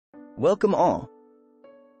Welcome all.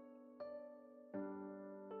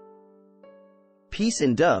 Peace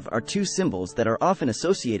and dove are two symbols that are often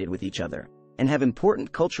associated with each other and have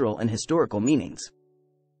important cultural and historical meanings.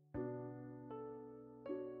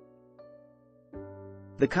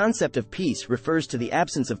 The concept of peace refers to the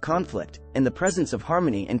absence of conflict and the presence of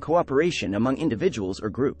harmony and cooperation among individuals or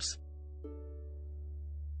groups.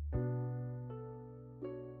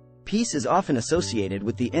 Peace is often associated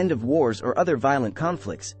with the end of wars or other violent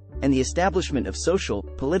conflicts and the establishment of social,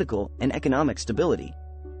 political, and economic stability.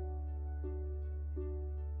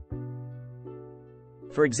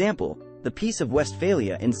 For example, the Peace of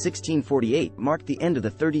Westphalia in 1648 marked the end of the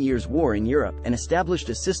 30 Years' War in Europe and established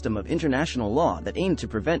a system of international law that aimed to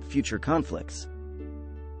prevent future conflicts.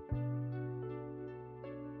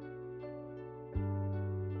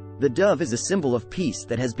 The dove is a symbol of peace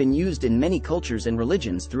that has been used in many cultures and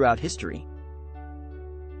religions throughout history.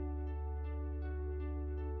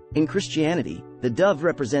 In Christianity, the dove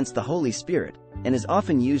represents the Holy Spirit and is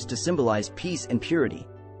often used to symbolize peace and purity.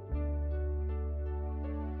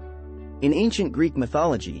 In ancient Greek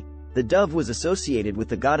mythology, the dove was associated with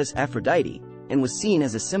the goddess Aphrodite and was seen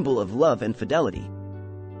as a symbol of love and fidelity.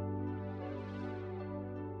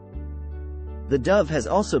 The dove has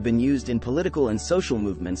also been used in political and social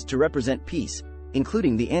movements to represent peace,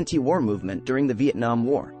 including the anti-war movement during the Vietnam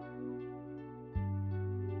War.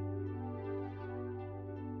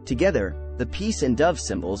 Together, the peace and dove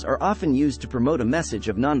symbols are often used to promote a message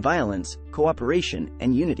of nonviolence, cooperation,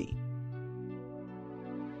 and unity.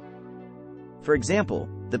 For example,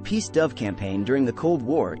 the Peace Dove campaign during the Cold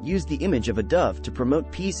War used the image of a dove to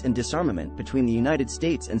promote peace and disarmament between the United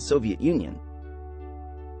States and Soviet Union.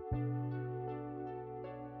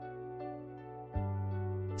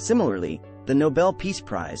 Similarly, the Nobel Peace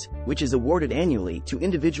Prize, which is awarded annually to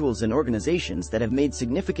individuals and organizations that have made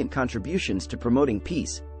significant contributions to promoting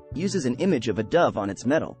peace, uses an image of a dove on its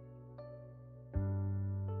medal.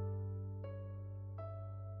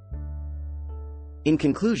 In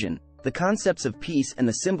conclusion, the concepts of peace and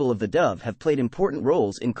the symbol of the dove have played important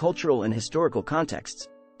roles in cultural and historical contexts,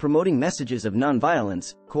 promoting messages of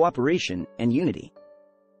nonviolence, cooperation, and unity.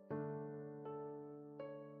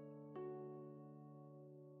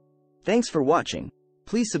 Thanks for watching.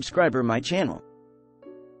 Please subscribe to my channel.